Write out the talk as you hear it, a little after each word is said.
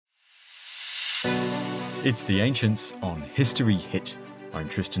It's The Ancients on History Hit. I'm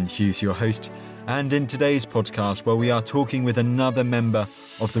Tristan Hughes, your host, and in today's podcast, well, we are talking with another member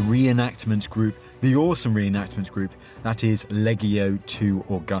of the reenactment group, the awesome reenactment group, that is Legio II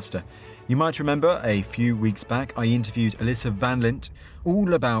Augusta. You might remember a few weeks back, I interviewed Alyssa Van Lint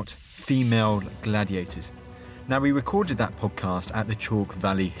all about female gladiators. Now, we recorded that podcast at the Chalk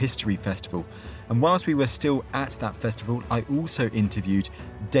Valley History Festival, and whilst we were still at that festival, I also interviewed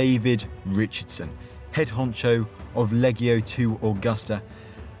David Richardson, head honcho of Legio II Augusta.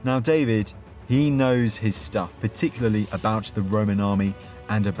 Now, David, he knows his stuff, particularly about the Roman army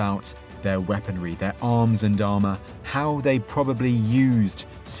and about their weaponry, their arms and armour, how they probably used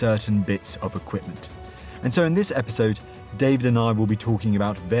certain bits of equipment. And so in this episode, David and I will be talking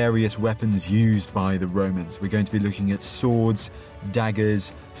about various weapons used by the Romans. We're going to be looking at swords,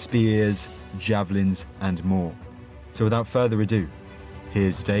 daggers, spears, javelins, and more. So without further ado,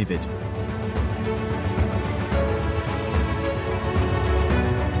 here's David.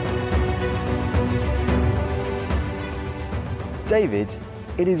 David,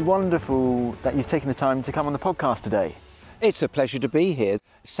 it is wonderful that you've taken the time to come on the podcast today. It's a pleasure to be here.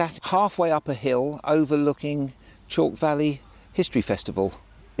 Sat halfway up a hill overlooking Chalk Valley History Festival.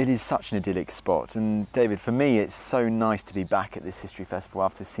 It is such an idyllic spot, and David, for me it's so nice to be back at this history festival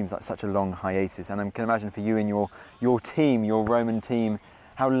after it seems like such a long hiatus, and I can imagine for you and your team, your Roman team,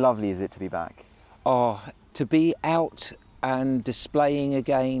 how lovely is it to be back? Oh, to be out and displaying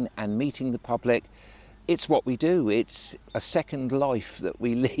again and meeting the public, it's what we do. It's a second life that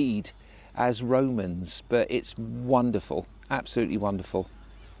we lead as Romans, but it's wonderful, absolutely wonderful.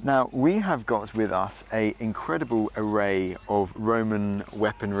 Now, we have got with us an incredible array of Roman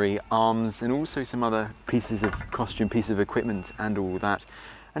weaponry, arms, and also some other pieces of costume, pieces of equipment and all that.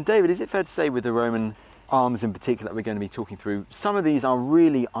 And David, is it fair to say with the Roman arms in particular that we're going to be talking through, some of these are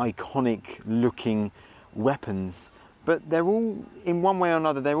really iconic looking weapons, but they're all, in one way or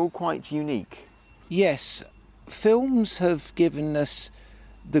another, they're all quite unique. Yes, films have given us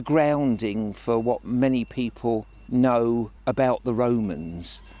the grounding for what many people know about the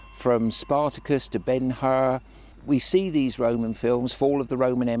Romans. From Spartacus to Ben-Hur, we see these Roman films, Fall of the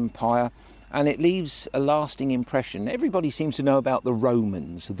Roman Empire, and it leaves a lasting impression. Everybody seems to know about the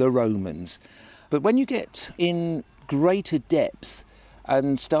Romans. But when you get in greater depth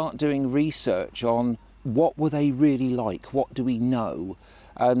and start doing research on what were they really like, what do we know,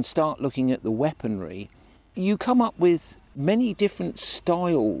 and start looking at the weaponry, you come up with many different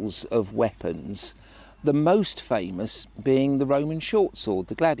styles of weapons, the most famous being the Roman short sword,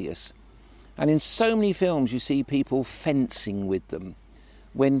 the gladius. And in so many films you see people fencing with them,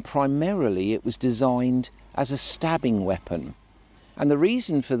 when primarily it was designed as a stabbing weapon. And the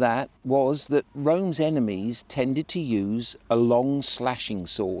reason for that was that Rome's enemies tended to use a long slashing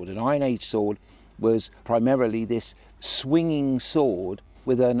sword. An Iron Age sword was primarily this swinging sword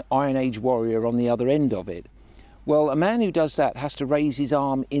with an Iron Age warrior on the other end of it. Well, a man who does that has to raise his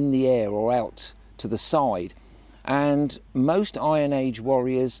arm in the air or out to the side, and most Iron Age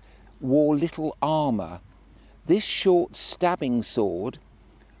warriors wore little armour. This short stabbing sword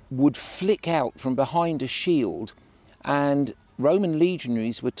would flick out from behind a shield, and Roman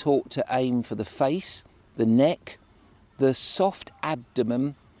legionaries were taught to aim for the face, the neck, the soft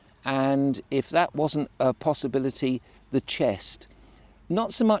abdomen, and if that wasn't a possibility, the chest.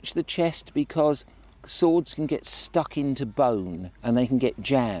 Not so much the chest, because swords can get stuck into bone and they can get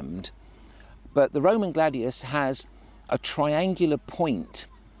jammed. But the Roman gladius has a triangular point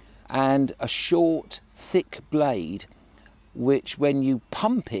and a short, thick blade, which when you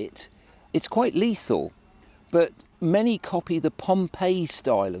pump it, it's quite lethal. But many copy the Pompey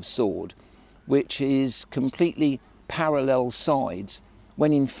style of sword, which is completely parallel sides,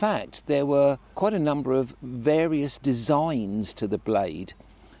 when in fact there were quite a number of various designs to the blade.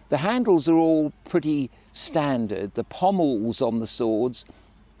 The handles are all pretty standard. The pommels on the swords,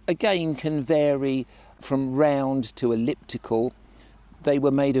 again, can vary from round to elliptical. They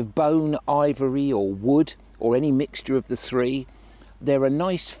were made of bone, ivory or wood, or any mixture of the three. They're a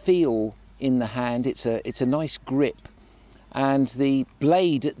nice feel in the hand. It's a nice grip. And the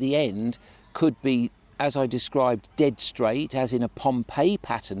blade at the end could be, as I described, dead straight, as in a Pompey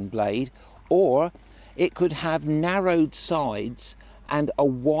pattern blade, or it could have narrowed sides and a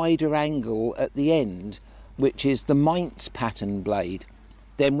wider angle at the end, which is the Mainz pattern blade.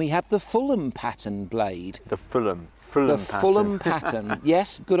 Then we have the Fulham pattern blade. The Fulham pattern.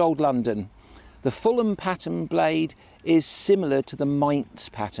 Yes, good old London. The Fulham pattern blade is similar to the Mainz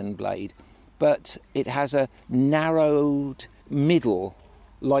pattern blade, but it has a narrowed middle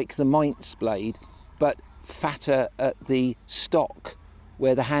like the Mainz blade, but fatter at the stock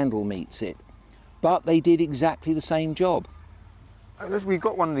where the handle meets it. but they did exactly the same job. We've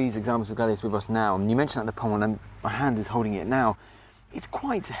got one of these examples of gladius with us now, and you mentioned at the pommel, and my hand is holding it now. It's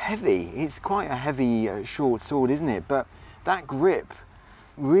quite heavy. It's quite a heavy, short sword, isn't it? But that grip,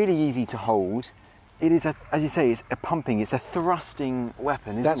 really easy to hold. It is, as you say, it's a pumping, it's a thrusting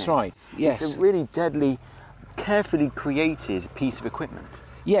weapon, isn't it? That's right, yes. It's a really deadly, carefully created piece of equipment.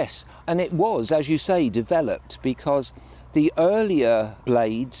 Yes, and it was, as you say, developed because the earlier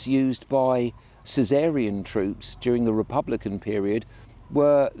blades used by Caesarian troops during the Republican period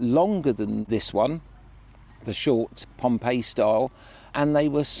were longer than this one, the short Pompey style, and they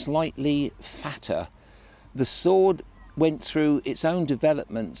were slightly fatter. The sword went through its own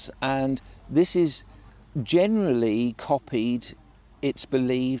developments, and this is generally copied, it's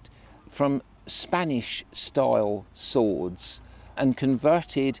believed, from Spanish-style swords and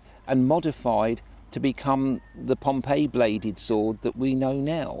converted and modified to become the Pompey-bladed sword that we know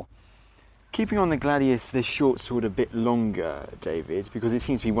now. Keeping on the gladius, this short sword a bit longer, David, because it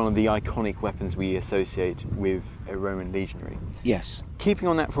seems to be one of the iconic weapons we associate with a Roman legionary. Yes. Keeping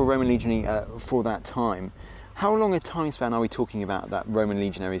on that for a Roman legionary for that time, how long a time span are we talking about that Roman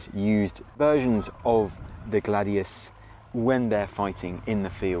legionaries used versions of the gladius when they're fighting in the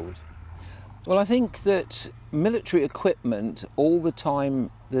field? Well, I think that military equipment, all the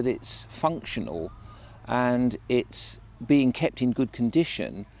time that it's functional and it's being kept in good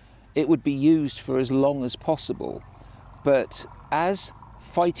condition, it would be used for as long as possible. But as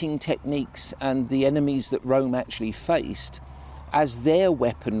fighting techniques and the enemies that Rome actually faced, as their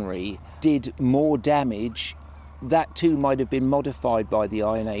weaponry did more damage, that too might have been modified by the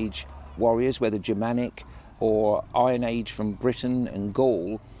Iron Age warriors, whether Germanic or Iron Age from Britain and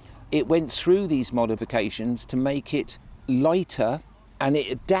Gaul. It went through these modifications to make it lighter, and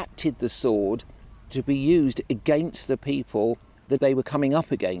it adapted the sword to be used against the people that they were coming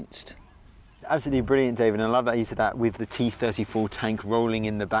up against. Absolutely brilliant, David, and I love that you said that with the T-34 tank rolling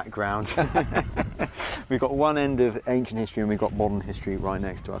in the background. We've got one end of ancient history and we've got modern history right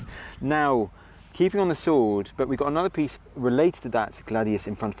next to us. Now, keeping on the sword, but we've got another piece related to that gladius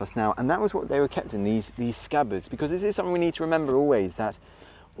in front of us now, and that was what they were kept in, these scabbards, because this is something we need to remember always, that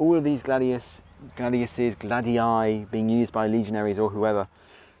all of these gladiuses, gladii being used by legionaries or whoever,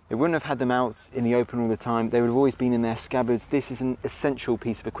 they wouldn't have had them out in the open all the time. They would have always been in their scabbards. This is an essential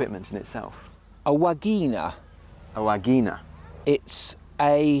piece of equipment in itself. A wagina. A wagina. It's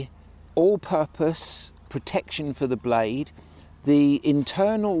a all-purpose protection for the blade. The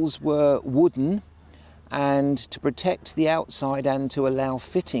internals were wooden, and to protect the outside and to allow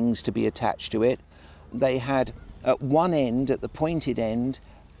fittings to be attached to it, they had at one end, at the pointed end,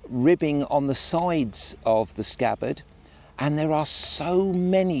 ribbing on the sides of the scabbard. And there are so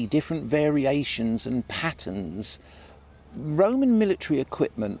many different variations and patterns. Roman military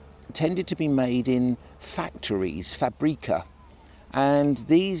equipment tended to be made in factories, fabrica, and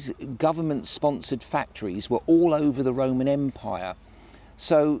these government-sponsored factories were all over the Roman Empire.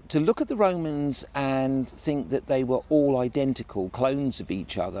 So to look at the Romans and think that they were all identical, clones of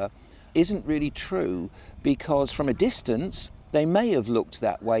each other, isn't really true, because from a distance they may have looked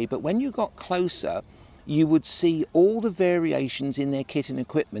that way, but when you got closer, you would see all the variations in their kit and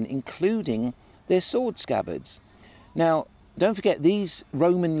equipment, including their sword scabbards. Now, don't forget, these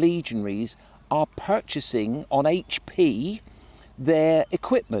Roman legionaries are purchasing on HP their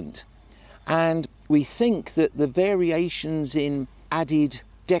equipment. And we think that the variations in added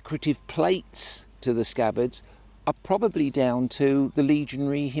decorative plates to the scabbards are probably down to the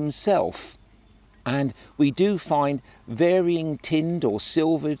legionary himself. And we do find varying tinned or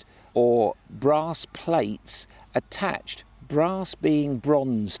silvered or brass plates attached, brass being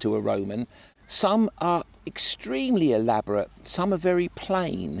bronze to a Roman. Some are extremely elaborate, some are very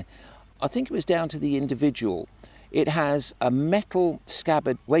plain. I think it was down to the individual. It has a metal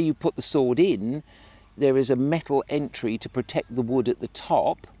scabbard where you put the sword in. There is a metal entry to protect the wood at the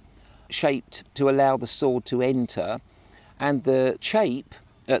top, shaped to allow the sword to enter, and the shape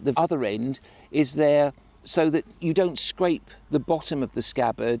at the other end is there so that you don't scrape the bottom of the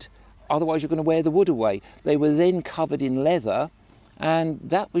scabbard, otherwise you're going to wear the wood away. They were then covered in leather, and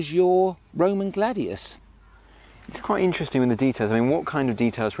that was your Roman gladius. It's quite interesting with the details. I mean, what kind of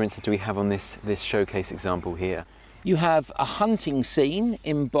details, for instance, do we have on this showcase example here? You have a hunting scene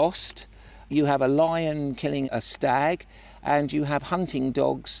embossed, you have a lion killing a stag, and you have hunting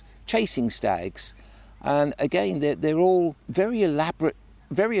dogs chasing stags. And again, they're all very elaborate,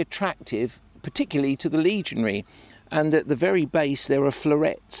 very attractive, particularly to the legionary. And at the very base there are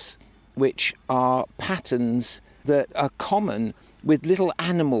florets, which are patterns that are common with little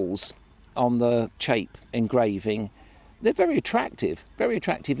animals on the chape engraving. They're very attractive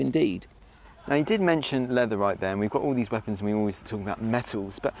indeed. Now, you did mention leather right there, and we've got all these weapons and we always talk about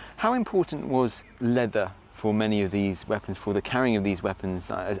metals, but how important was leather for many of these weapons, for the carrying of these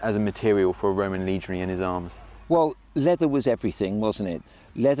weapons as a material for a Roman legionary and his arms? Well, leather was everything, wasn't it?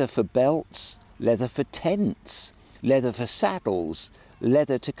 Leather for belts, leather for tents, leather for saddles,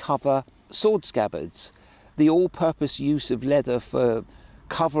 leather to cover sword scabbards. The all-purpose use of leather for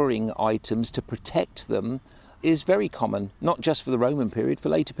covering items to protect them is very common, not just for the Roman period, for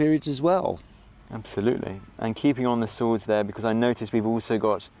later periods as well. Absolutely. And keeping on the swords there, because I noticed we've also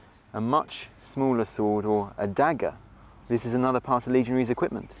got a much smaller sword, or a dagger. This is another part of legionaries'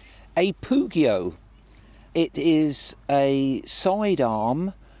 equipment. A pugio. It is a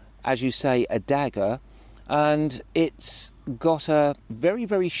sidearm, as you say, a dagger, and it's got a very,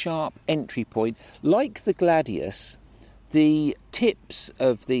 very sharp entry point. Like the gladius, the tips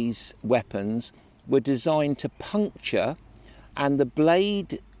of these weapons were designed to puncture, and the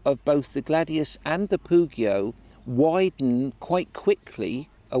blade of both the gladius and the pugio widen quite quickly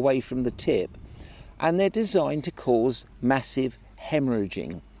away from the tip, and they're designed to cause massive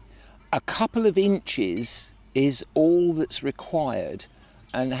hemorrhaging. A couple of inches is all that's required,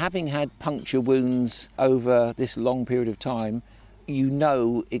 and having had puncture wounds over this long period of time, you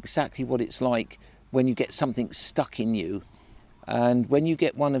know exactly what it's like when you get something stuck in you. And when you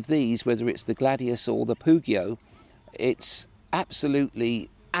get one of these, whether it's the gladius or the pugio, it's absolutely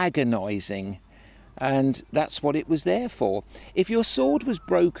agonising, and that's what it was there for. If your sword was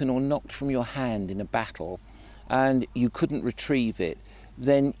broken or knocked from your hand in a battle and you couldn't retrieve it,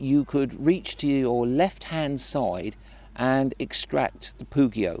 then you could reach to your left hand side and extract the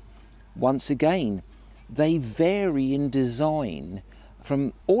pugio. Once again, they vary in design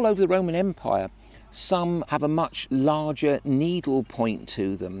from all over the Roman Empire. Some have a much larger needle point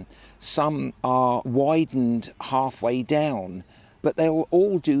to them, some are widened halfway down, but they'll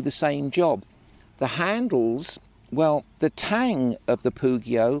all do the same job. The handles, well, the tang of the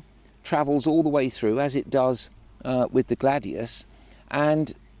pugio travels all the way through, as it does with the gladius,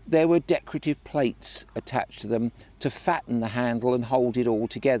 and there were decorative plates attached to them to fatten the handle and hold it all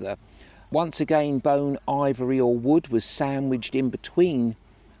together. Once again, bone, ivory or wood was sandwiched in between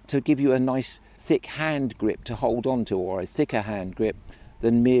to give you a nice thick hand grip to hold on to, or a thicker hand grip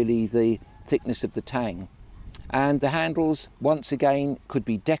than merely the thickness of the tang. And the handles, once again, could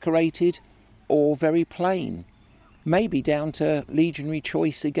be decorated or very plain, maybe down to legionary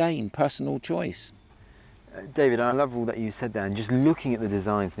choice again, personal choice. David, I love all that you said there, and just looking at the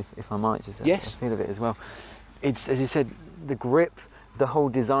designs, if I might, just yes. a feel of it as well. It's, as you said, the grip, the whole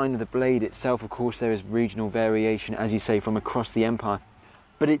design of the blade itself. Of course, there is regional variation, as you say, from across the empire,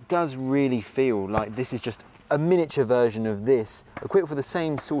 but it does really feel like this is just a miniature version of this, equipped for the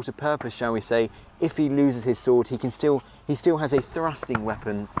same sort of purpose, shall we say. If he loses his sword, he still has a thrusting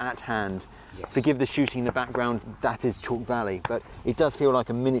weapon at hand. Yes. Forgive the shooting in the background, that is Chalk Valley, but it does feel like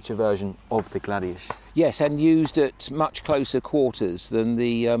a miniature version of the gladius. Yes, and used at much closer quarters than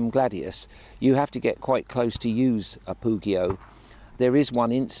the gladius. You have to get quite close to use a pugio. There is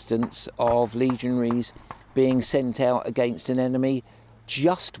one instance of legionaries being sent out against an enemy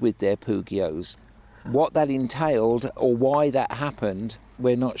just with their pugios. What that entailed, or why that happened,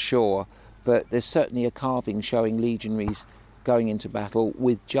 we're not sure, but there's certainly a carving showing legionaries going into battle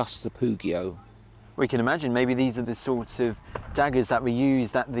with just the pugio. We can imagine maybe these are the sorts of daggers that were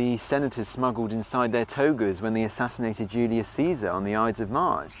used that the senators smuggled inside their togas when they assassinated Julius Caesar on the Ides of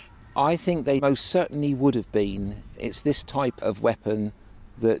March. I think they most certainly would have been. It's this type of weapon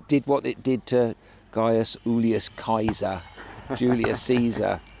that did what it did to Gaius Julius Caesar, Julius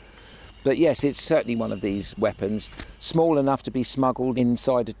Caesar. But yes, it's certainly one of these weapons, small enough to be smuggled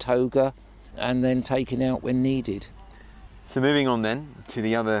inside a toga and then taken out when needed. So moving on then to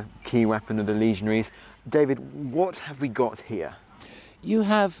the other key weapon of the legionaries. David, what have we got here? You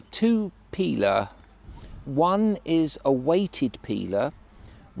have two pila. One is a weighted pila,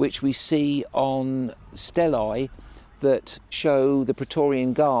 which we see on stelae that show the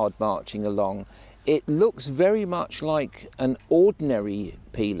Praetorian Guard marching along. It looks very much like an ordinary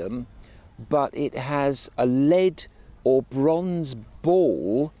pilum, but it has a lead or bronze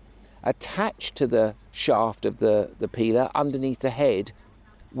ball attached to the shaft of the pila underneath the head,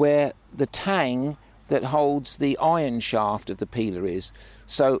 where the tang that holds the iron shaft of the pila is.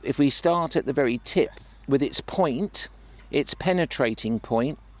 So if we start at the very tip with its point, its penetrating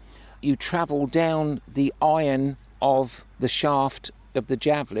point, you travel down the iron of the shaft of the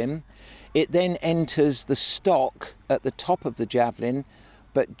javelin. It then enters the stock at the top of the javelin,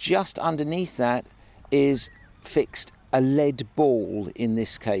 but just underneath that is fixed a lead ball in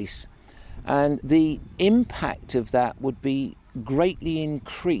this case. And the impact of that would be greatly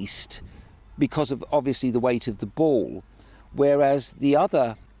increased because of obviously the weight of the ball. Whereas the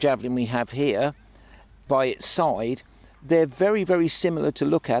other javelin we have here, by its side, they're very, very similar to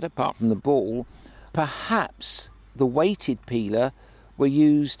look at, apart from the ball. Perhaps the weighted peeler were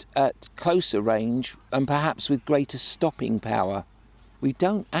used at closer range and perhaps with greater stopping power. We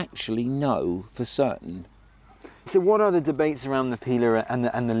don't actually know for certain. So what are the debates around the peeler and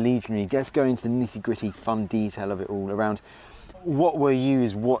the legionary? Let's go into the nitty-gritty fun detail of it all around what were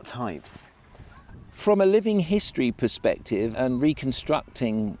used, what types. From a living history perspective and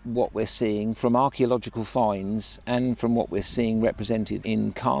reconstructing what we're seeing from archaeological finds and from what we're seeing represented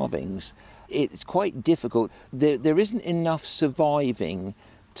in carvings, it's quite difficult. There isn't enough surviving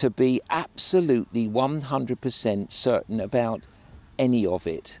to be absolutely 100% certain about any of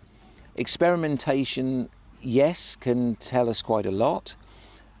it. Experimentation, yes, can tell us quite a lot.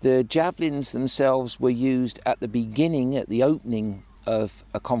 The javelins themselves were used at the beginning, at the opening of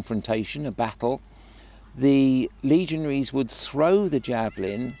a confrontation, a battle. The legionaries would throw the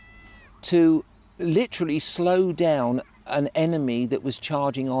javelin to literally slow down an enemy that was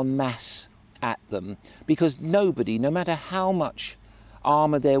charging en masse at them, because nobody, no matter how much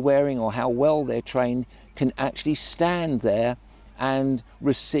armour they're wearing or how well they're trained, can actually stand there and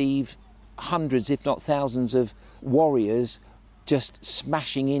receive hundreds, if not thousands, of warriors just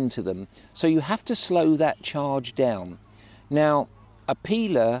smashing into them. So you have to slow that charge down. Now, a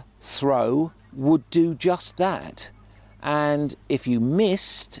peeler throw would do just that. And if you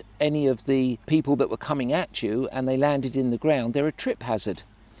missed any of the people that were coming at you and they landed in the ground, they're a trip hazard.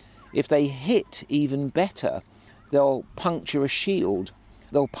 If they hit, even better, they'll puncture a shield,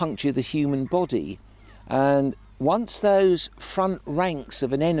 they'll puncture the human body. And once those front ranks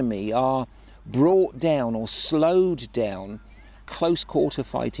of an enemy are brought down or slowed down, close quarter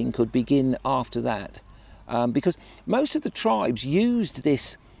fighting could begin after that. Because most of the tribes used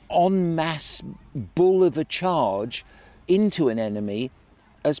this en masse bull of a charge into an enemy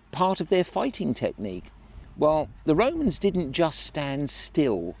as part of their fighting technique. Well, the Romans didn't just stand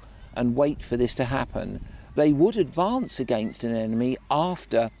still and wait for this to happen. They would advance against an enemy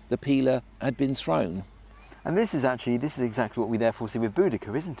after the peeler had been thrown. And this is exactly what we therefore see with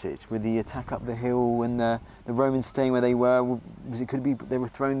Boudica, isn't it? With the attack up the hill and the Romans staying where they were. They were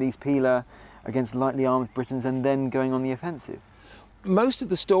throwing these peeler against lightly armed Britons and then going on the offensive. Most of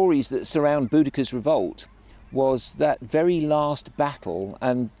the stories that surround Boudica's revolt was that very last battle,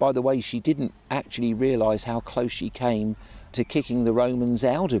 and by the way, she didn't actually realise how close she came to kicking the Romans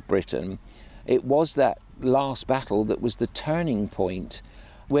out of Britain. It was that last battle that was the turning point.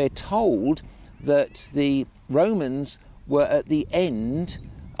 We're told that the Romans were at the end,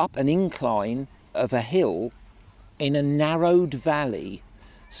 up an incline of a hill, in a narrowed valley.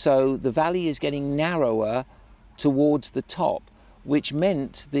 So the valley is getting narrower towards the top, which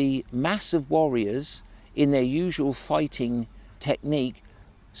meant the mass of warriors, in their usual fighting technique,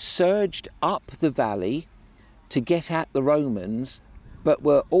 surged up the valley to get at the Romans, but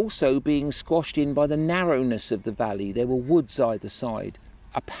were also being squashed in by the narrowness of the valley. There were woods either side,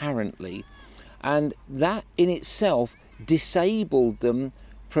 apparently. And that in itself disabled them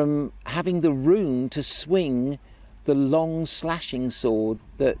from having the room to swing the long slashing sword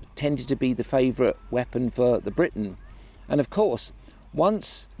that tended to be the favourite weapon for the Briton. And of course,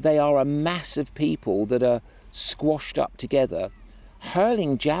 once they are a mass of people that are squashed up together,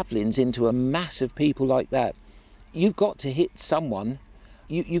 hurling javelins into a mass of people like that, you've got to hit someone.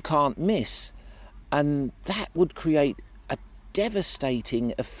 You can't miss. And that would create a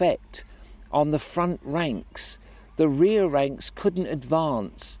devastating effect on the front ranks. The rear ranks couldn't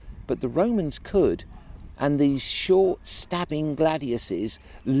advance, but the Romans could. And these short stabbing gladiuses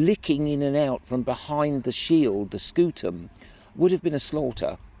licking in and out from behind the shield, the scutum, would have been a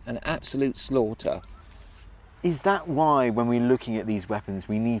slaughter, an absolute slaughter. Is that why, when we're looking at these weapons,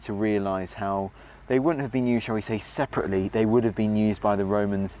 we need to realise how they wouldn't have been used, shall we say, separately? They would have been used by the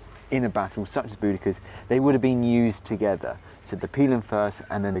Romans in a battle, such as Boudica's. They would have been used together. So the pilum first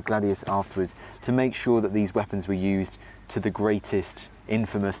and then the gladius afterwards, to make sure that these weapons were used to the greatest,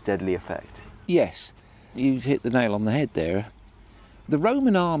 infamous, deadly effect. Yes, you've hit the nail on the head there. The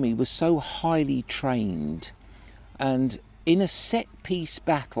Roman army was so highly trained, and in a set-piece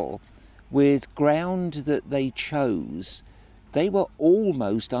battle with ground that they chose, they were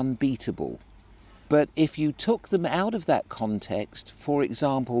almost unbeatable. But if you took them out of that context, for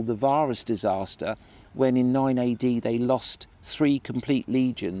example, the Varus disaster, when in 9 AD they lost 3 complete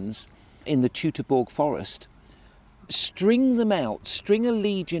legions in the Teutoburg forest, string a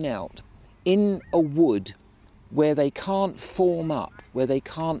legion out in a wood where they can't form up, where they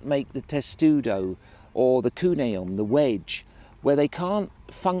can't make the testudo or the cuneum, the wedge, where they can't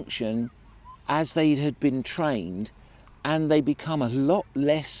function as they had been trained, and they become a lot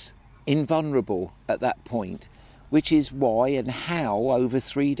less invulnerable at that point, which is why and how over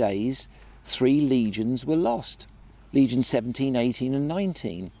 3 days 3 legions were lost. Legion 17, 18 and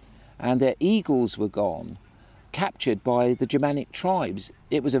 19. And their eagles were gone, captured by the Germanic tribes.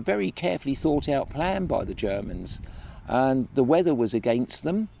 It was a very carefully thought out plan by the Germans, and the weather was against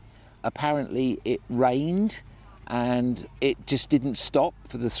them. Apparently it rained and it just didn't stop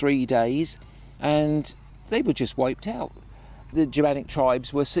for the 3 days, and they were just wiped out. The Germanic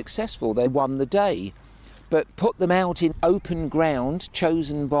tribes were successful. They won the day. But put them out in open ground,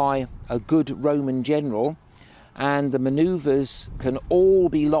 chosen by a good Roman general, and the manoeuvres can all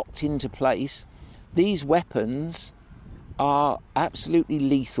be locked into place. These weapons are absolutely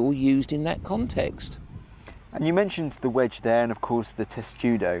lethal used in that context. And you mentioned the wedge there, and of course the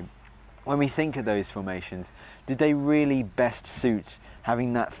testudo. When we think of those formations, did they really best suit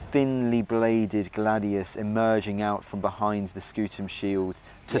having that thinly bladed gladius emerging out from behind the scutum shields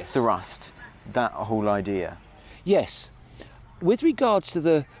to thrust? That whole idea? Yes. With regards to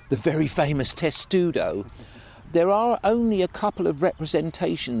the very famous testudo, there are only a couple of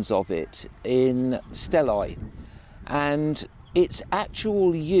representations of it in stelae, and its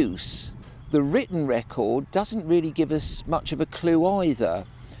actual use, the written record, doesn't really give us much of a clue either.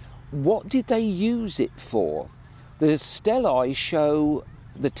 What did they use it for? The stelae show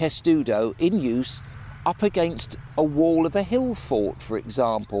the testudo in use up against a wall of a hill fort, for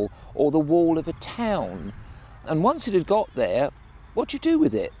example, or the wall of a town. And once it had got there, what do you do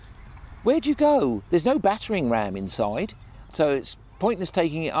with it? Where'd you go? There's no battering ram inside, so it's pointless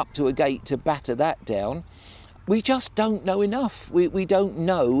taking it up to a gate to batter that down. We just don't know enough. We don't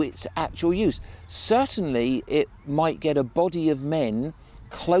know its actual use. Certainly it might get a body of men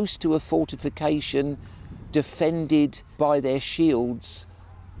close to a fortification, defended by their shields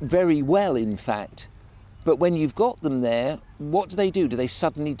very well, in fact. But when you've got them there, what do? Do they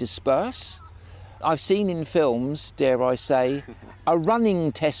suddenly disperse? I've seen in films, dare I say, a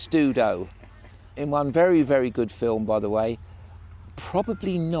running testudo. In one very, very good film, by the way.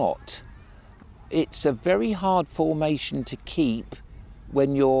 Probably not. It's a very hard formation to keep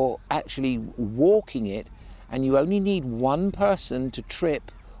when you're actually walking it, and you only need one person to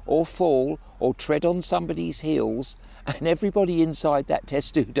trip or fall or tread on somebody's heels, and everybody inside that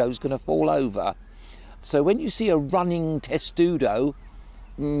testudo is going to fall over. So when you see a running testudo,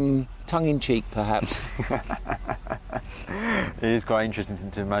 tongue-in-cheek perhaps. It is quite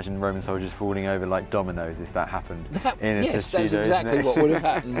interesting to imagine Roman soldiers falling over like dominoes if that happened in a testudo. That's exactly what would have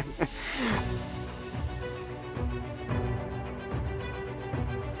happened.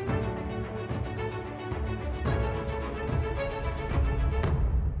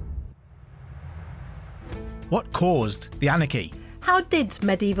 What caused the anarchy? How did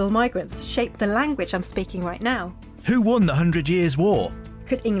medieval migrants shape the language I'm speaking right now? Who won the 100 Years' War?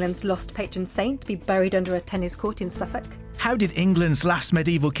 Could England's lost patron saint be buried under a tennis court in Suffolk? How did England's last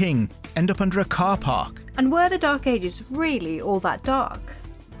medieval king end up under a car park? And were the Dark Ages really all that dark?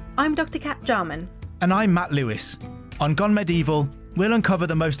 I'm Dr. Kat Jarman. And I'm Matt Lewis. On Gone Medieval, we'll uncover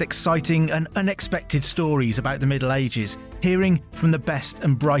the most exciting and unexpected stories about the Middle Ages, hearing from the best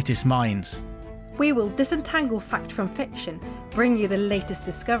and brightest minds. We will disentangle fact from fiction, bring you the latest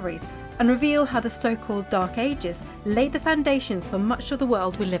discoveries, and reveal how the so-called Dark Ages laid the foundations for much of the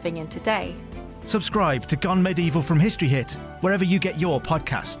world we're living in today. Subscribe to Gone Medieval from History Hit, wherever you get your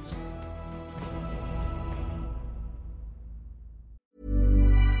podcasts.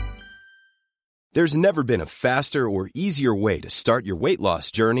 There's never been a faster or easier way to start your weight loss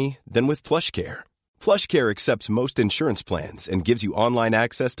journey than with PlushCare. PlushCare accepts most insurance plans and gives you online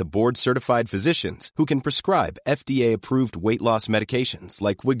access to board-certified physicians who can prescribe FDA-approved weight loss medications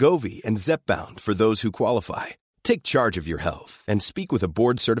like Wegovy and Zepbound for those who qualify. Take charge of your health and speak with a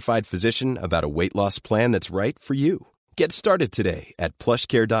board-certified physician about a weight loss plan that's right for you. Get started today at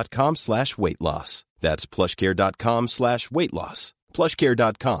plushcare.com/weight-loss. That's plushcare.com/weight-loss.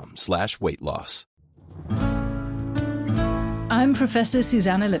 plushcare.com/weight-loss. I'm Professor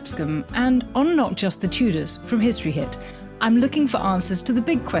Susanna Lipscomb, and on Not Just the Tudors from History Hit, I'm looking for answers to the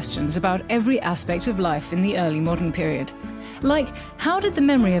big questions about every aspect of life in the early modern period. Like, how did the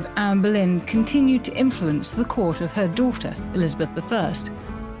memory of Anne Boleyn continue to influence the court of her daughter, Elizabeth I?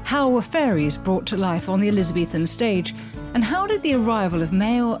 How were fairies brought to life on the Elizabethan stage? And how did the arrival of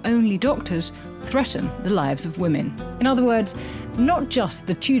male-only doctors threaten the lives of women? In other words, not just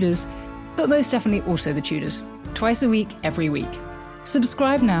the Tudors, but most definitely also the Tudors. Twice a week, every week.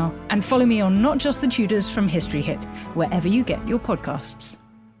 Subscribe now and follow me on Not Just the Tudors from History Hit, wherever you get your podcasts.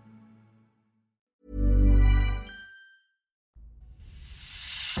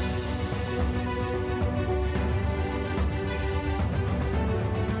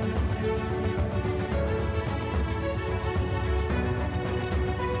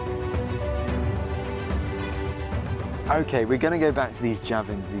 Okay, we're going to go back to these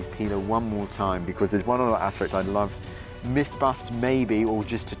javelins, these Pila, one more time, because there's one other aspect I'd love myth bust maybe, or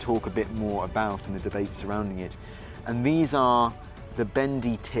just to talk a bit more about in the debates surrounding it. And these are the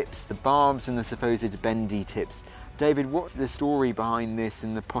bendy tips, the barbs and the supposed bendy tips. David, what's the story behind this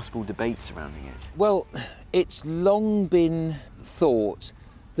and the possible debate surrounding it? Well, it's long been thought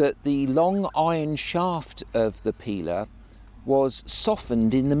that the long iron shaft of the Pila was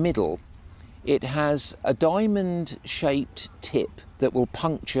softened in the middle. It has a diamond-shaped tip that will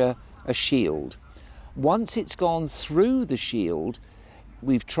puncture a shield. Once it's gone through the shield,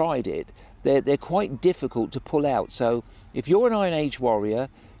 we've tried it, they're quite difficult to pull out. So if you're an Iron Age warrior,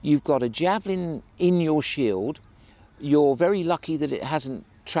 you've got a javelin in your shield, you're very lucky that it hasn't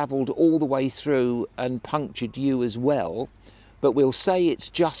travelled all the way through and punctured you as well, but we'll say it's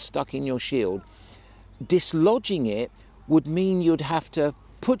just stuck in your shield. Dislodging it would mean you'd have to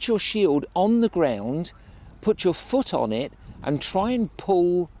put your shield on the ground, put your foot on it, and try and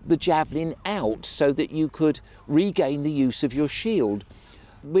pull the javelin out so that you could regain the use of your shield,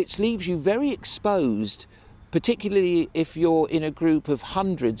 which leaves you very exposed, particularly if you're in a group of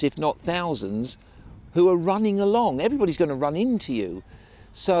hundreds, if not thousands, who are running along. Everybody's going to run into you.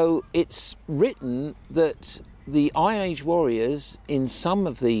 So it's written that the Iron Age warriors in some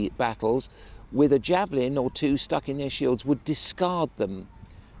of the battles, with a javelin or two stuck in their shields, would discard them.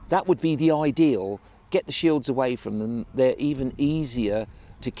 That would be the ideal. Get the shields away from them. They're even easier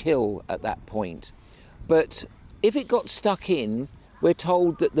to kill at that point. But if it got stuck in, we're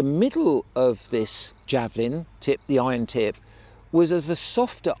told that the middle of this javelin tip, the iron tip, was of a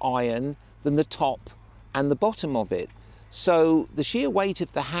softer iron than the top and the bottom of it. So the sheer weight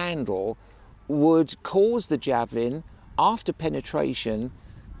of the handle would cause the javelin, after penetration,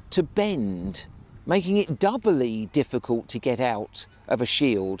 to bend, making it doubly difficult to get out of a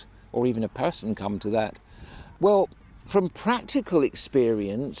shield, or even a person come to that. Well, from practical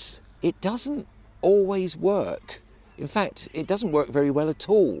experience, it doesn't always work. In fact, it doesn't work very well at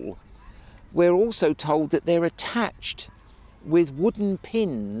all. We're also told that they're attached with wooden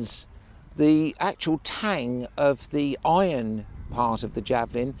pins. The actual tang of the iron part of the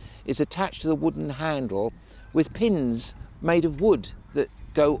javelin is attached to the wooden handle with pins made of wood that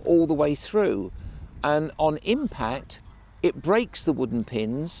go all the way through. And on impact, it breaks the wooden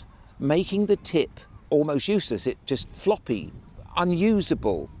pins, making the tip almost useless. It's just floppy,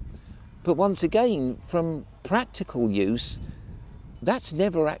 unusable. But once again, from practical use, that's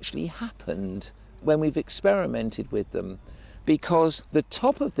never actually happened when we've experimented with them, because the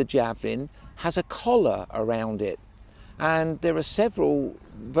top of the javelin has a collar around it. And there are several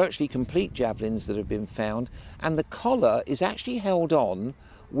virtually complete javelins that have been found, and the collar is actually held on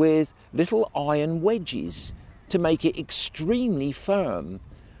with little iron wedges to make it extremely firm.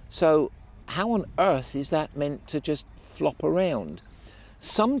 So how on earth is that meant to just flop around?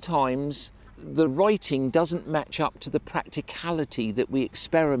 Sometimes the writing doesn't match up to the practicality that we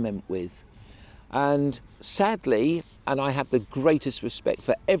experiment with. And sadly, and I have the greatest respect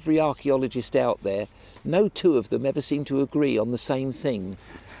for every archaeologist out there, no two of them ever seem to agree on the same thing.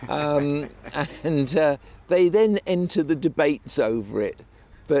 They then enter the debates over it.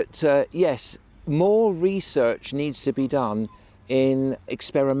 But yes, more research needs to be done in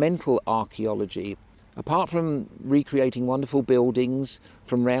experimental archaeology. Apart from recreating wonderful buildings,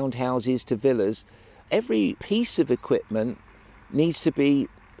 from roundhouses to villas, every piece of equipment needs to be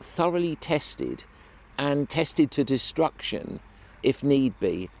thoroughly tested and tested to destruction if need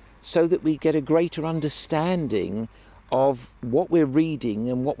be, so that we get a greater understanding of what we're reading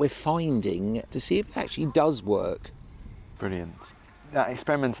and what we're finding to see if it actually does work. Brilliant. That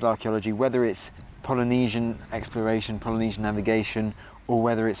experimental archaeology, whether it's Polynesian exploration, Polynesian navigation, or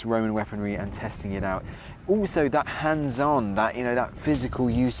whether it's Roman weaponry and testing it out. Also that hands-on, that physical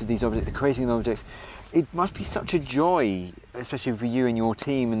use of these objects, the creating of objects, it must be such a joy, especially for you and your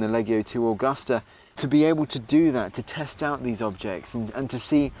team in the Legio II Augusta, to be able to do that, to test out these objects and to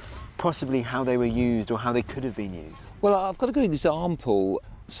see possibly how they were used or how they could have been used. Well, I've got a good example.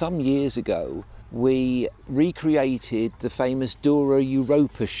 Some years ago, we recreated the famous Dura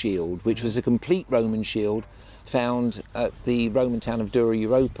Europa shield, which was a complete Roman shield found at the Roman town of Dura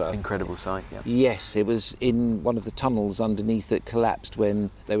Europa. Incredible sight, yeah. Yes, it was in one of the tunnels underneath that collapsed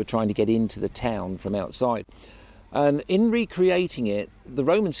when they were trying to get into the town from outside. And in recreating it, the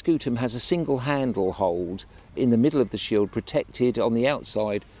Roman scutum has a single handle hold in the middle of the shield, protected on the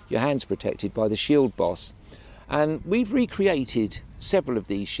outside, your hands protected by the shield boss. And we've recreated several of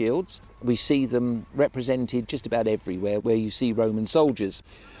these shields. We see them represented just about everywhere where you see Roman soldiers.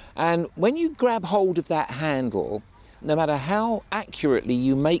 And when you grab hold of that handle, no matter how accurately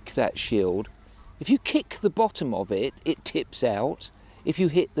you make that shield, If you kick the bottom of it, it tips out. If you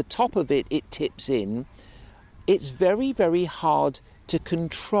hit the top of it, it tips in. It's very, very hard to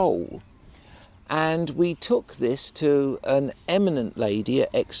control. And we took this to an eminent lady at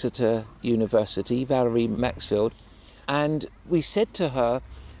Exeter University, Valerie Maxfield, and we said to her,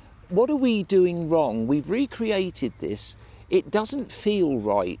 what are we doing wrong? We've recreated this. It doesn't feel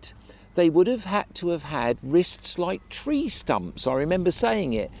right. They would have had to have had wrists like tree stumps, I remember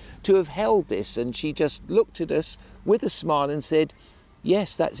saying it, to have held this. And she just looked at us with a smile and said,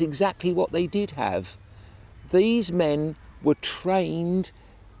 yes, that's exactly what they did have. These men were trained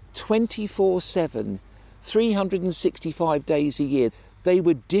 24/7, 365 days a year. They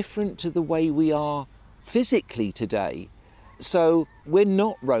were different to the way we are physically today. So we're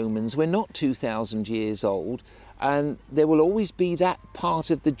not Romans, we're not 2,000 years old, and there will always be that part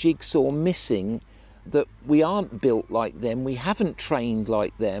of the jigsaw missing, that we aren't built like them, we haven't trained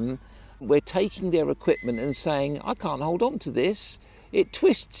like them. We're taking their equipment and saying, I can't hold on to this, it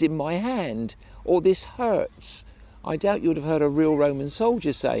twists in my hand, or this hurts. I doubt you would have heard a real Roman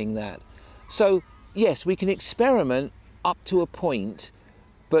soldier saying that. So, yes, we can experiment up to a point,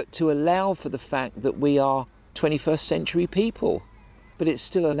 but to allow for the fact that we are 21st century people. But it's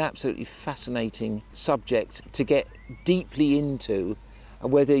still an absolutely fascinating subject to get deeply into,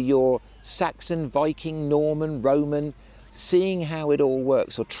 whether you're Saxon, Viking, Norman, Roman, seeing how it all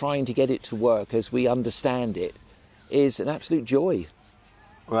works or trying to get it to work as we understand it is an absolute joy.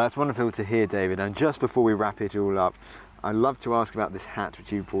 Well, that's wonderful to hear, David. And just before we wrap it all up, I'd love to ask about this hat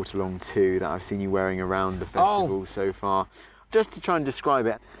which you brought along too, that I've seen you wearing around the festival so far. Just to try and describe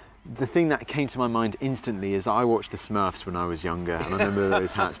it, the thing that came to my mind instantly is I watched the Smurfs when I was younger, and I remember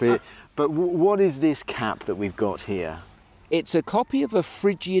those hats. But what is this cap that we've got here? It's a copy of a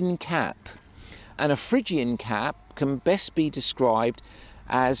Phrygian cap, and a Phrygian cap can best be described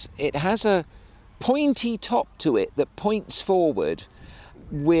as it has a pointy top to it that points forward.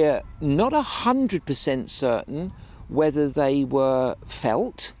 We're not 100% certain whether they were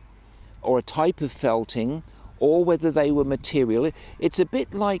felt or a type of felting or whether they were material. It's a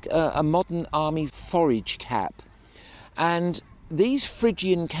bit like a modern army forage cap. And these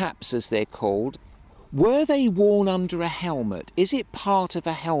Phrygian caps, as they're called, were they worn under a helmet? Is it part of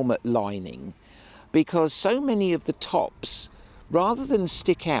a helmet lining? Because so many of the tops, rather than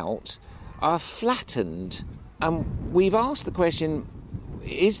stick out, are flattened. And we've asked the question,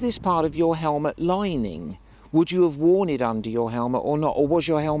 is this part of your helmet lining? Would you have worn it under your helmet or not? Or was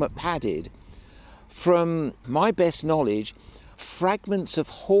your helmet padded? From my best knowledge, fragments of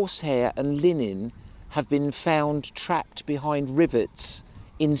horsehair and linen have been found trapped behind rivets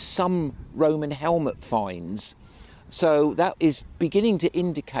in some Roman helmet finds. So that is beginning to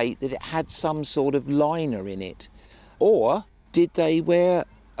indicate that it had some sort of liner in it. Or did they wear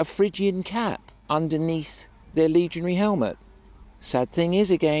a Phrygian cap underneath their legionary helmet? Sad thing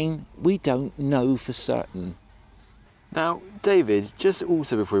is, again, we don't know for certain. Now, David, just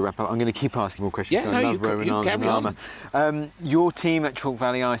also before we wrap up, I'm going to keep asking more questions. I love Roman arms and armour. Your team at Chalk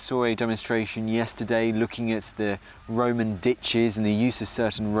Valley, I saw a demonstration yesterday looking at the Roman ditches and the use of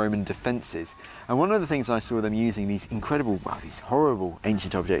certain Roman defences. And one of the things I saw them using, these incredible, these horrible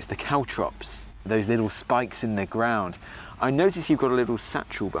ancient objects, the caltrops, those little spikes in the ground. I notice you've got a little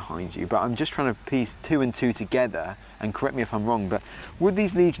satchel behind you, but I'm just trying to piece two and two together, and correct me if I'm wrong, but would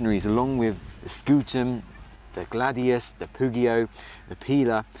these legionaries, along with the scutum, the gladius, the pugio, the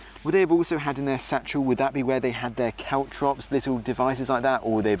pila, would they have also had in their satchel, would that be where they had their caltrops, little devices like that,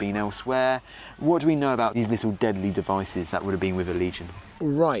 or would they have been elsewhere? What do we know about these little deadly devices that would have been with a legion?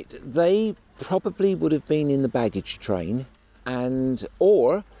 Right, they probably would have been in the baggage train,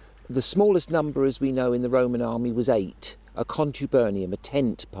 or the smallest number, as we know, in the Roman army was 8, a contubernium, a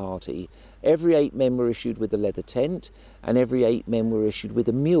tent party. Every 8 men were issued with a leather tent, and every 8 men were issued with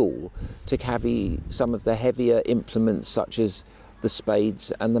a mule to carry some of the heavier implements such as the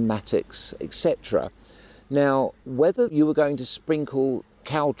spades and the mattocks, etc. Now, whether you were going to sprinkle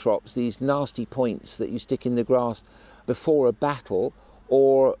caltrops, these nasty points that you stick in the grass before a battle,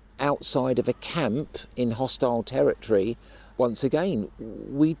 or outside of a camp in hostile territory, once again,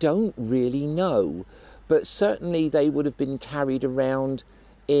 we don't really know. But certainly they would have been carried around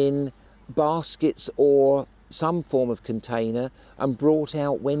in baskets or some form of container and brought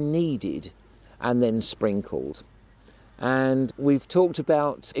out when needed and then sprinkled. And we've talked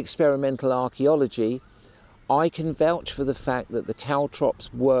about experimental archaeology. I can vouch for the fact that the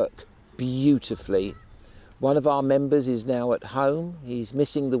caltrops work beautifully. One of our members is now at home. He's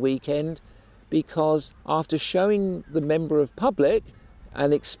missing the weekend because after showing the member of public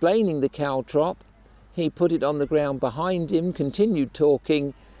and explaining the caltrop, he put it on the ground behind him, continued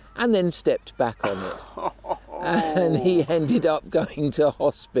talking, and then stepped back on it. And he ended up going to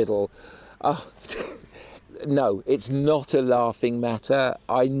hospital. No, it's not a laughing matter,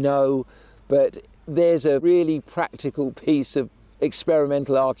 I know, but there's a really practical piece of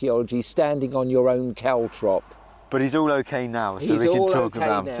experimental archaeology standing on your own caltrop. But he's all okay now, so we can talk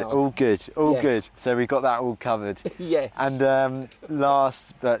about it. All good, good. So we've got that all covered. Yes. And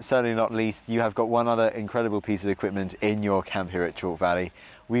last but certainly not least, you have got one other incredible piece of equipment in your camp here at Chalk Valley.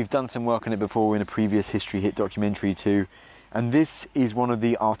 We've done some work on it before in a previous History Hit documentary too. And this is one of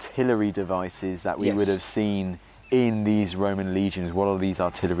the artillery devices that we would have seen in these Roman legions. What are these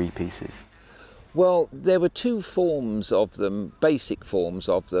artillery pieces? Well, there were two forms of them, basic forms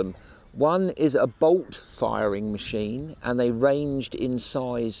of them. One is a bolt firing machine, and they ranged in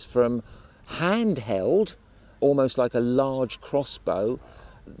size from handheld, almost like a large crossbow.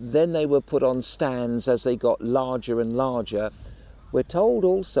 Then they were put on stands as they got larger and larger. We're told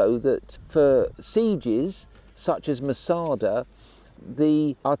also that for sieges, such as Masada,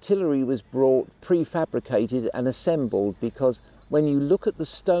 the artillery was brought prefabricated and assembled, because when you look at the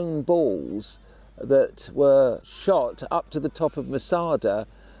stone balls that were shot up to the top of Masada,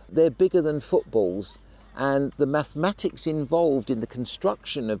 they're bigger than footballs, and the mathematics involved in the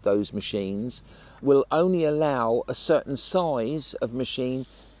construction of those machines will only allow a certain size of machine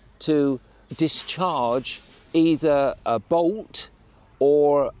to discharge either a bolt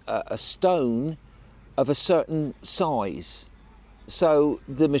or a stone of a certain size. So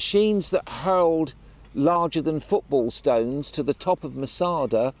the machines that hurled larger than football stones to the top of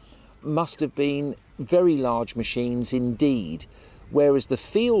Masada must have been very large machines indeed. Whereas the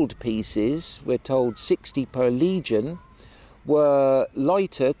field pieces, we're told 60 per legion, were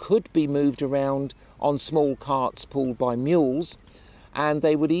lighter, could be moved around on small carts pulled by mules, and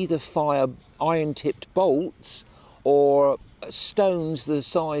they would either fire iron-tipped bolts or stones the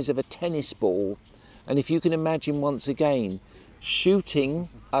size of a tennis ball. And if you can imagine once again, shooting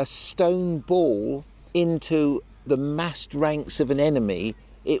a stone ball into the massed ranks of an enemy,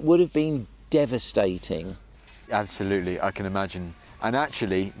 it would have been devastating. Absolutely, I can imagine. And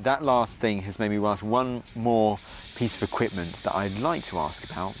actually, that last thing has made me ask one more piece of equipment that I'd like to ask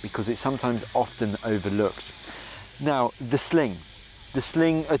about, because it's sometimes often overlooked. Now, the sling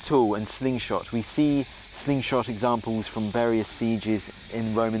at all, and slingshot. We see slingshot examples from various sieges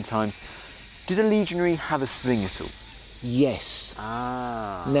in Roman times. Did a legionary have a sling at all? Yes.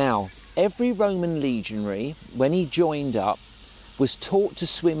 Now, every Roman legionary, when he joined up, was taught to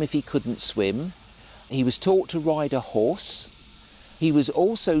swim if he couldn't swim. He was taught to ride a horse. He was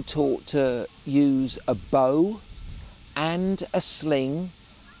also taught to use a bow and a sling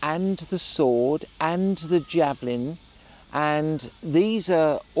and the sword and the javelin, and these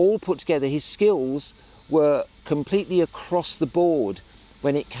are all put together. His skills were completely across the board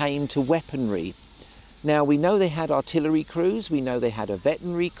when it came to weaponry. Now, we know they had artillery crews, we know they had a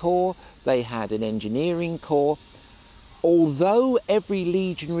veterinary corps, they had an engineering corps. Although every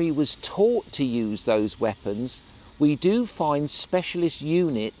legionary was taught to use those weapons, we do find specialist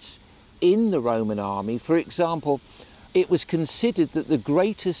units in the Roman army. For example, it was considered that the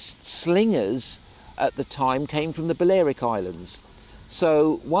greatest slingers at the time came from the Balearic Islands.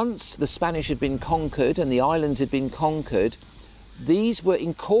 So once the Spanish had been conquered and the islands had been conquered, these were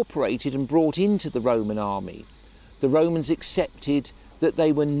incorporated and brought into the Roman army. The Romans accepted that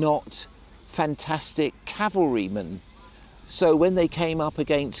they were not fantastic cavalrymen. So when they came up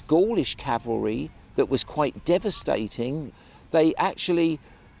against Gaulish cavalry that was quite devastating, they actually,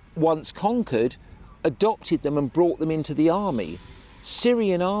 once conquered, adopted them and brought them into the army.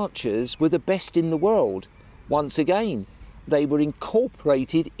 Syrian archers were the best in the world. Once again, they were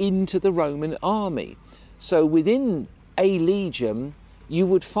incorporated into the Roman army. So within a legion, you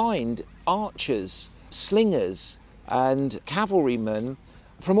would find archers, slingers, and cavalrymen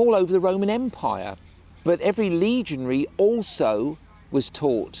from all over the Roman Empire. But every legionary also was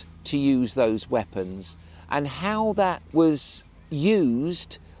taught to use those weapons, and how that was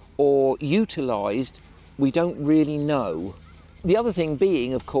used or utilised, we don't really know. The other thing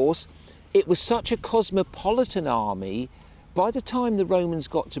being, of course, it was such a cosmopolitan army. By the time the Romans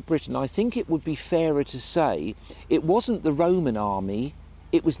got to Britain, I think it would be fairer to say it wasn't the Roman army,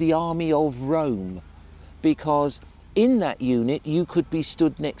 it was the army of Rome, because in that unit you could be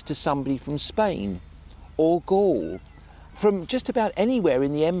stood next to somebody from Spain or Gaul. From just about anywhere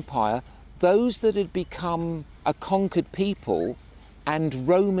in the empire, those that had become a conquered people and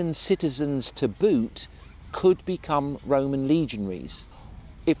Roman citizens to boot could become Roman legionaries.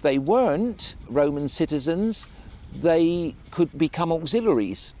 If they weren't Roman citizens, they could become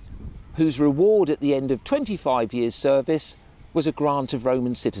auxiliaries, whose reward at the end of 25 years' service was a grant of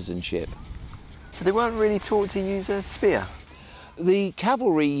Roman citizenship. So they weren't really taught to use a spear? The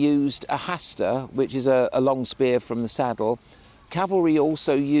cavalry used a hasta, which is a long spear from the saddle. Cavalry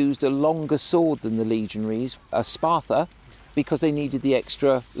also used a longer sword than the legionaries, a spatha, because they needed the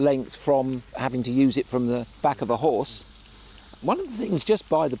extra length from having to use it from the back of a horse. One of the things, just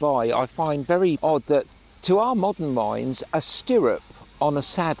by the by, I find very odd that to our modern minds, a stirrup on a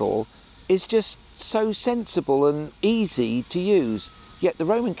saddle is just so sensible and easy to use. Yet the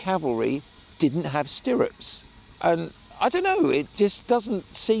Roman cavalry didn't have stirrups. And I don't know, it just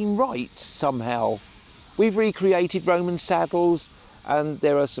doesn't seem right somehow. We've recreated Roman saddles, and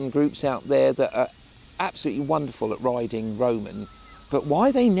there are some groups out there that are absolutely wonderful at riding Roman. But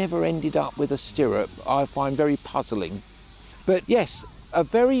why they never ended up with a stirrup, I find very puzzling. But yes, a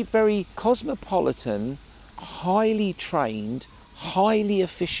very, very cosmopolitan, highly trained, highly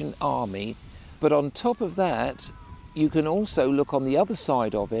efficient army. But on top of that, you can also look on the other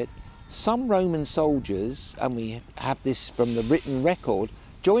side of it. Some Roman soldiers, and we have this from the written record,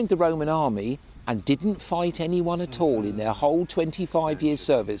 joined the Roman army and didn't fight anyone at all in their whole 25 years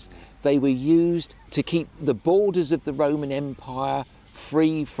service. They were used to keep the borders of the Roman Empire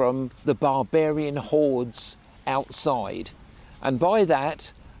free from the barbarian hordes outside. And by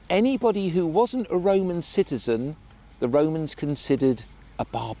that, anybody who wasn't a Roman citizen, the Romans considered a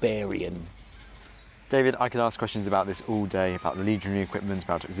barbarian. David, I could ask questions about this all day, about the legionary equipment,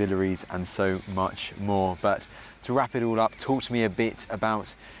 about auxiliaries and so much more. But to wrap it all up, talk to me a bit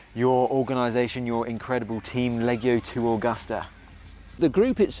about your organisation, your incredible team, Legio II Augusta. The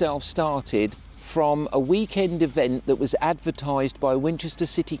group itself started from a weekend event that was advertised by Winchester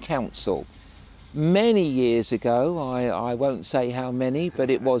City Council. Many years ago, I won't say how many, but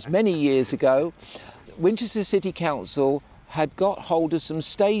it was many years ago, Winchester City Council had got hold of some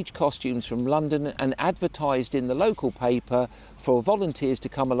stage costumes from London and advertised in the local paper for volunteers to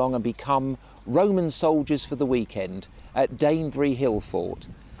come along and become Roman soldiers for the weekend at Danebury Hill Fort.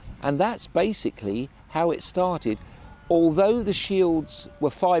 And that's basically how it started. Although the shields were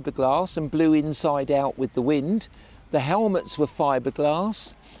fiberglass and blew inside out with the wind, the helmets were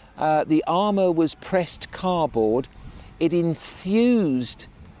fiberglass, the armour was pressed cardboard. It enthused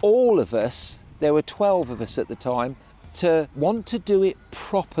all of us, there were 12 of us at the time, to want to do it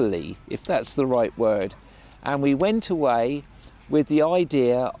properly, if that's the right word. And we went away with the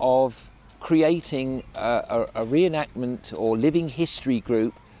idea of creating a reenactment or living history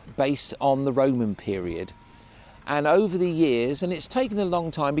group based on the Roman period. And over the years, and it's taken a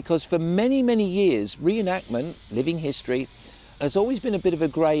long time because for many, many years, reenactment, living history, has always been a bit of a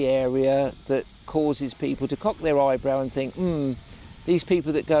grey area that causes people to cock their eyebrow and think, these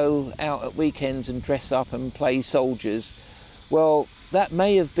people that go out at weekends and dress up and play soldiers, well, that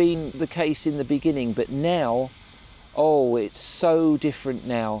may have been the case in the beginning, but now, it's so different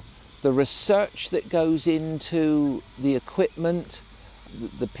now. The research that goes into the equipment,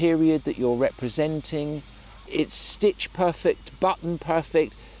 the period that you're representing, it's stitch perfect, button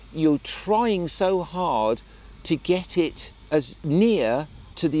perfect. You're trying so hard to get it as near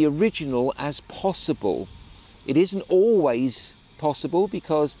to the original as possible. It isn't always possible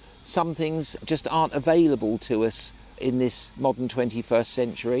because some things just aren't available to us in this modern 21st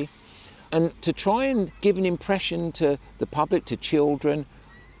century. And to try and give an impression to the public, to children,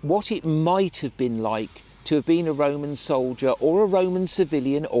 what it might have been like to have been a Roman soldier or a Roman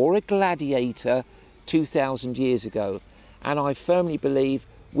civilian or a gladiator 2,000 years ago. And I firmly believe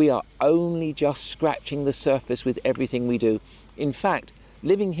we are only just scratching the surface with everything we do. In fact,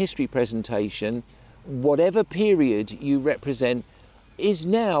 living history presentation, whatever period you represent, is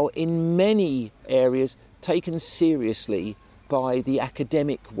now in many areas taken seriously by the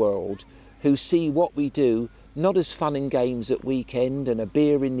academic world, who see what we do not as fun and games at weekend and a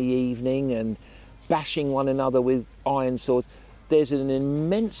beer in the evening and bashing one another with iron swords. There's an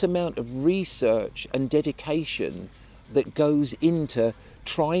immense amount of research and dedication that goes into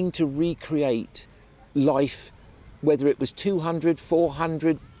trying to recreate life, whether it was 200,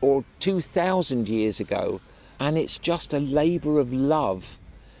 400 or 2,000 years ago. And it's just a labour of love.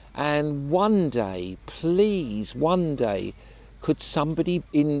 And one day, please, one day, could somebody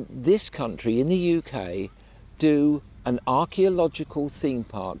in this country, in the UK, do an archaeological theme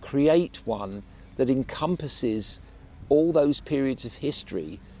park, create one that encompasses all those periods of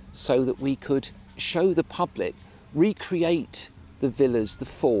history so that we could show the public, recreate the villas, the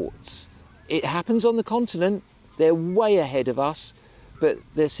forts. It happens on the continent. They're way ahead of us, but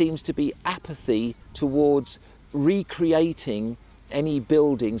there seems to be apathy towards recreating any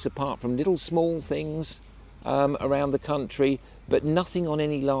buildings apart from little small things around the country, but nothing on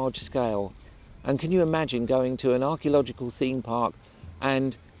any large scale. And can you imagine going to an archaeological theme park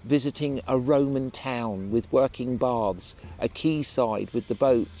and visiting a Roman town with working baths, a quayside with the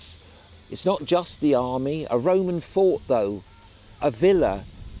boats? It's not just the army, a Roman fort though, a villa.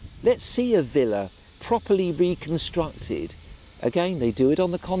 Let's see a villa properly reconstructed. Again, they do it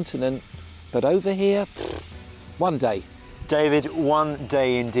on the continent, but over here, one day. David, one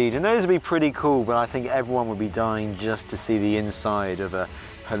day indeed. And those would be pretty cool, but I think everyone would be dying just to see the inside of a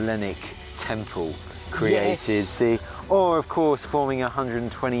Hellenic temple created. Yes. See, or of course forming a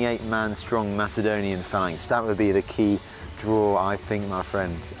 128-man strong Macedonian phalanx. That would be the key draw, I think, my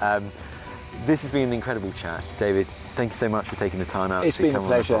friend. This has been an incredible chat. David, thank you so much for taking the time out. It's been a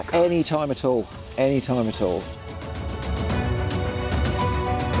pleasure. Any time at all. Any time at all.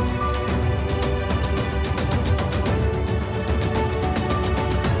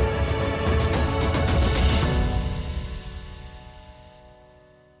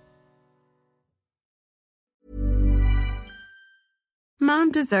 Mom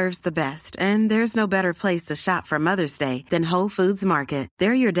deserves the best, and there's no better place to shop for Mother's Day than Whole Foods Market.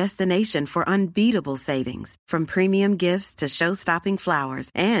 They're your destination for unbeatable savings, from premium gifts to show-stopping flowers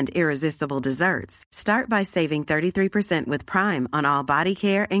and irresistible desserts. Start by saving 33% with Prime on all body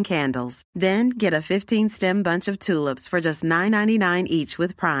care and candles. Then get a 15-stem bunch of tulips for just $9.99 each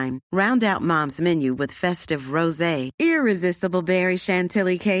with Prime. Round out Mom's menu with festive rosé, irresistible berry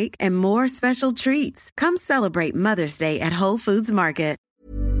chantilly cake, and more special treats. Come celebrate Mother's Day at Whole Foods Market.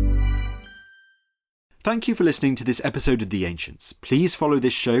 Thank you for listening to this episode of The Ancients. Please follow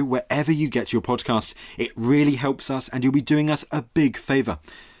this show wherever you get your podcasts. It really helps us and you'll be doing us a big favour.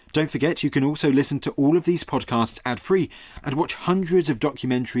 Don't forget you can also listen to all of these podcasts ad-free and watch hundreds of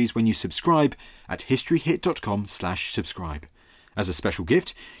documentaries when you subscribe at historyhit.com/subscribe. As a special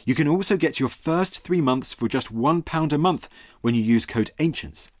gift, you can also get your first 3 months for just £1 a month when you use code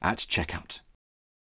ANCIENTS at checkout.